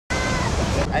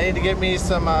I need to get me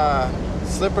some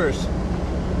slippers.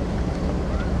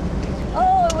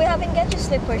 Oh, we haven't got your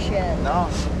slippers yet. No.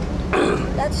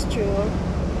 That's true.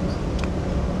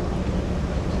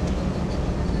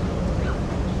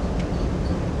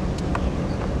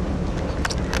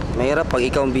 Mahirap pag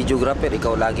ikaw ang videographer,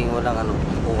 ikaw laging walang ano,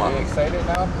 kuha. Are you excited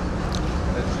now?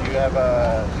 That you have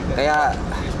Kaya,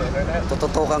 use the internet?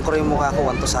 tututukan ko rin yung mukha ko,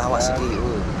 wanto sa hawa si Kiyo.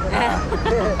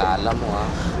 Kala mo ha.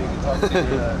 So you can talk to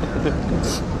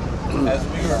as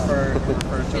we refer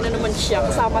to Yun na naman siya,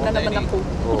 kasama na naman ako.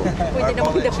 Oh. Pwede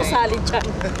naman hindi ako sali dyan.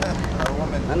 our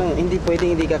woman. Ano, hindi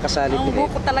pwedeng hindi ka kasali. Ang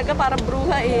buko talaga parang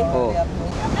bruha eh. Oh.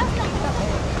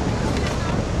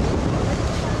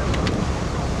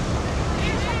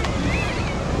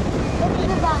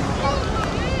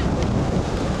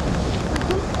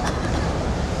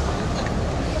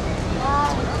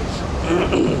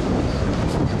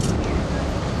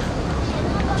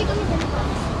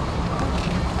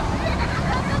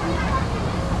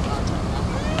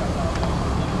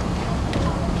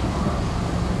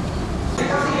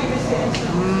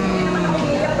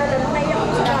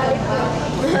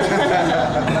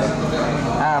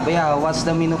 Baya, what's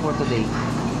the menu for today?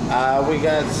 We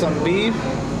got some beef,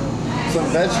 some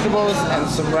vegetables, and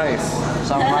some rice.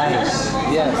 Some rice.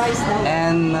 Yes.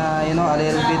 And, you know, a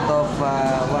little bit of,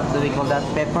 what do we call that,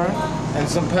 pepper? And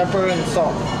some pepper and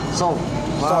salt. Salt.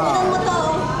 Tignan Wow. mo to,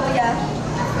 kuya.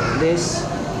 This,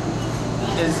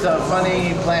 Is the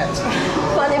funny plant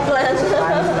Funny plan.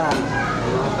 ano na?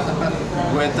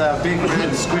 with big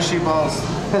red squishy balls.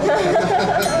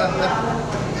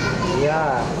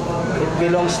 Yeah. It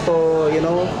belongs to, you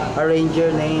know, a ranger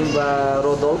named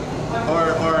Rodolph. Or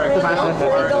a clown.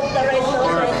 Rudolph the Red-Nosed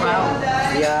Or a Reindeer. clown.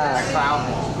 Yeah. Clown.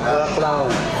 Or a clown.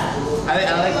 I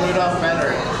like Rudolph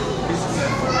better.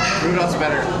 Rudolph's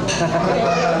better.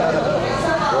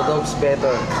 Rodolph's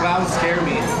better. Clowns scare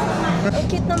me. Ang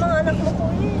cute na mga anak mo,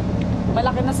 kuya.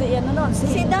 Malaki na si ano nun.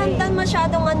 Si Dantan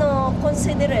masyadong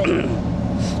considerate.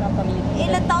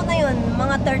 Ilan taon na yun?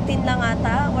 Mga 13 lang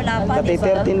ata? Wala pa. Pati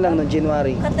 13 lang no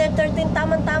January. Kati 13,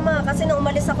 tamang-tama. Kasi nung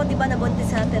umalis ako, di ba,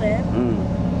 nabuntis sa Ate Rem? Mm.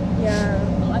 Yeah.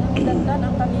 Ang Dantan,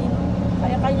 ang kanino.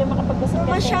 Kaya makapag-usap.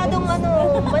 Masyadong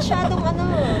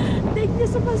Thank you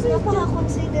sa pasensya.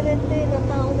 napaka-considerate din ng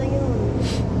tao na yun.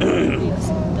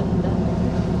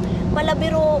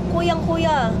 Malabiro,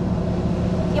 kuyang-kuya.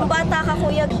 Yung bata ka,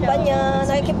 kuya, ba niya,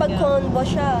 nakikipag-convo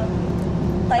siya.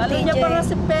 Type Alam niya TJ. pa nga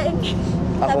si Peng.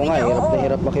 Ako Sabi nga, niya, hirap oo. na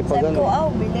hirap makipag Sabi ko,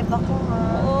 ano. believe ako ha.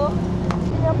 Oo.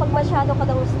 Hindi na pag masyado ka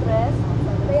daw stress,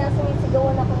 kaya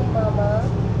sinisigawan ako ni mama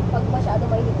pag masyado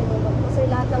mainitin yung ulo. Kasi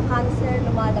lahat ng cancer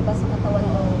lumalabas sa katawan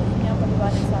mo. Hindi niya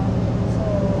paliwanag sa akin. So,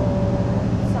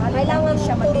 Kailangan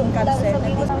siya maging cancer.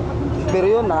 Pero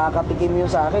yun, nakakatikim yun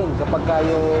sa akin. Kapag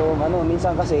kayo,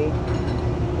 minsan kasi,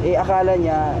 akala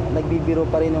niya, nagbibiro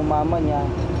pa rin yung mama niya.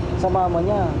 Sa mama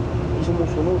niya,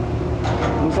 sumusunod.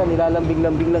 Minsan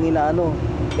nilalambing-lambing lang inaano.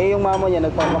 Yung mama niya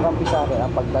nagpamakampi sa akin.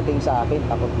 Ang pagdating sa akin,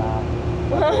 takot na.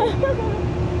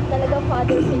 Talaga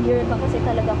father figure ka kasi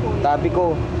talaga kuya. Sabi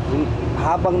ko,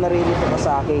 habang naririto ka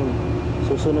sa akin,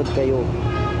 susunod kayo.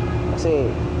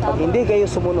 Kasi pag Tama. hindi kayo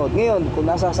sumunod, ngayon kung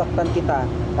nasasaktan kita,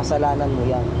 kasalanan mo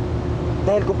yan.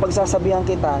 Dahil kung pagsasabihan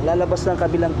kita, lalabas ng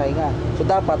kabilang tainga. So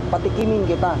dapat patikimin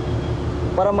kita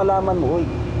para malaman mo, uy,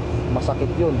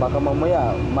 masakit yun. Baka mamaya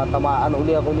matamaan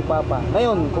uli ako ni Papa.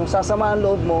 Ngayon, kung sasamaan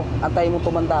loob mo, antayin mo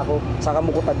tumanda ako, saka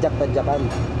mo ko tadyak-tadyakan.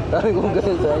 Sabi ko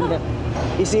ganun sa kanya.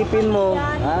 Isipin mo,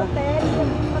 ha? Hotel, yung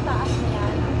mataas na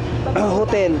yan.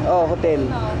 Hotel, hotel.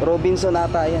 Robinson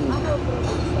ata yan. Ay,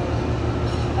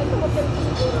 ito hotel ko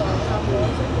siguro.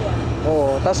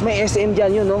 Oo, tapos may SM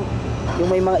dyan yun, no? Yung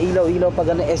may mga ilaw-ilaw pag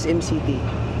ano, SM City.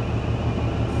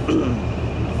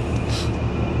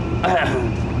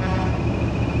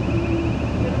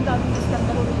 Pero ang daming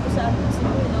iskandalo rito sa ano,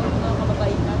 siguro, no? Mga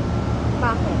kababaitan.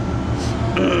 Bakit?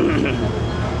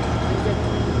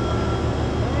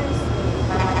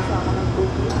 Kasama ng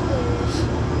buko.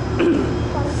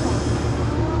 Para sa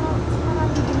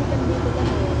Marami gimikan dito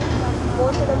kasi.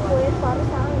 boto ng kuya para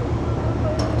sa akin.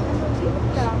 Silip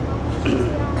ka.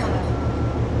 Siyangan.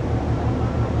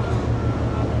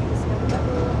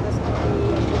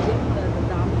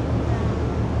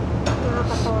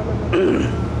 Nakakatawa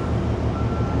naman.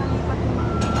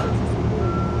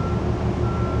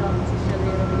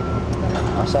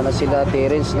 Asa na sila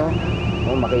Terence, no?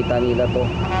 Makita nila to.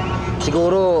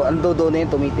 Siguro, ando doon na yun,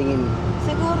 tumitingin.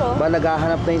 Siguro. Ba,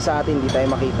 naghahanap na yun sa atin, hindi tayo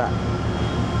makita.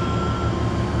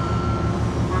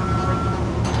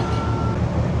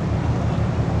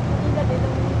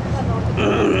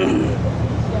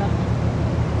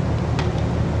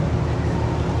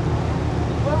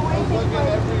 I was looking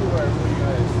everywhere for you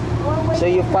guys. So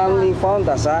you finally found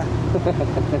us, huh? He said,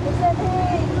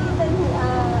 hey, Ethan,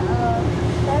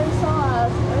 Terry saw us.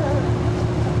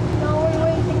 Now we're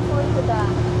waiting for you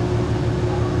back.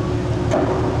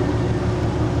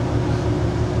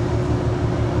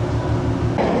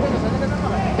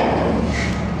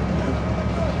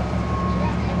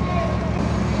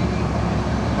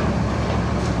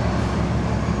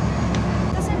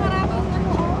 Kasi maraming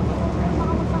mga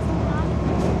magpasunod.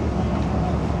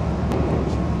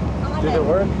 Did it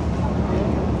work?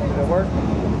 Did it work?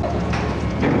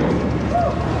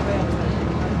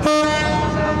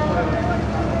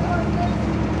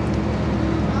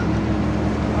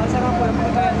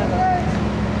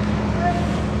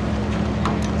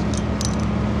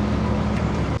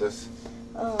 This.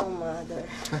 Oh, mother.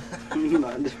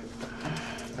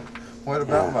 What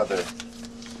about mother?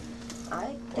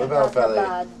 I What think about that's a ballet?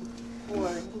 bad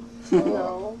word.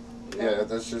 No. Yeah,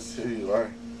 that's just who you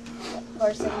are.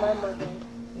 Worse than my mother.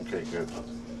 Okay, good.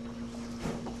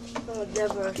 I would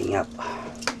never. Ingat.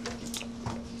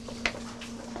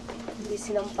 Hindi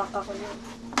sinampak ako yun.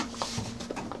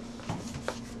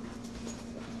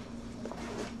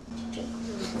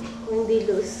 Kung hindi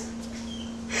loose.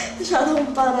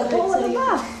 Masyadong para rin Oo, sa'yo. ano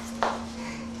ba?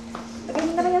 Lagay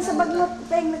mo na lang yan sa bag mo.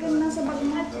 Peng, lagay mo na sa bag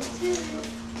mo.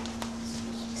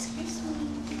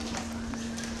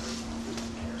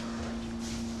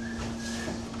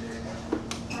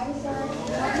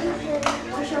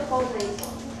 What's your phone name?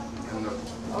 In the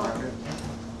pocket.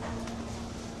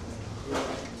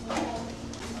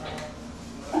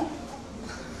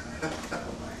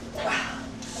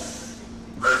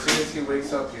 As soon as he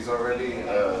wakes up, he's already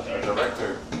a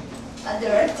director. A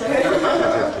director.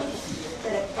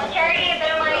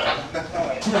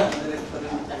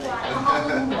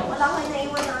 Wala ko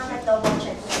naiwan na nag-double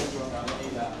check.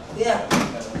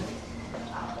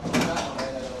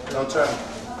 Don't turn.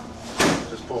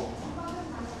 Just pull.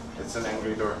 It's an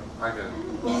angry door. I get it.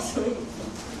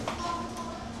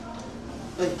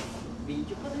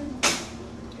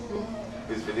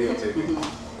 He's videotaping.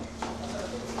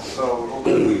 So,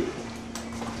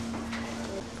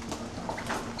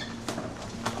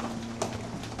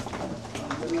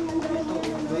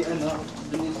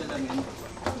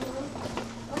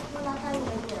 Wala tayong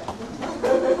ganyan.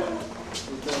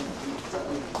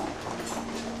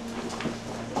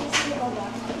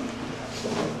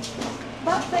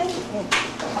 Bakit?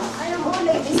 Alam mo,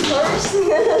 ladies first.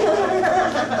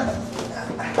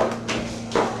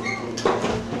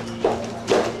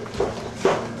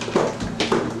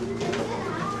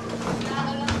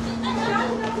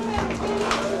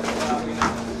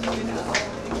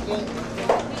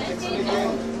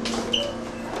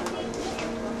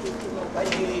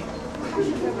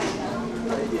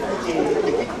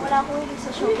 Wala akong hilig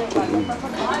sa shoulder bag.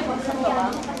 Pagpapagpapasan ka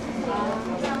lang.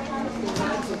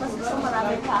 Mas gusto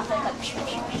maraming kakal.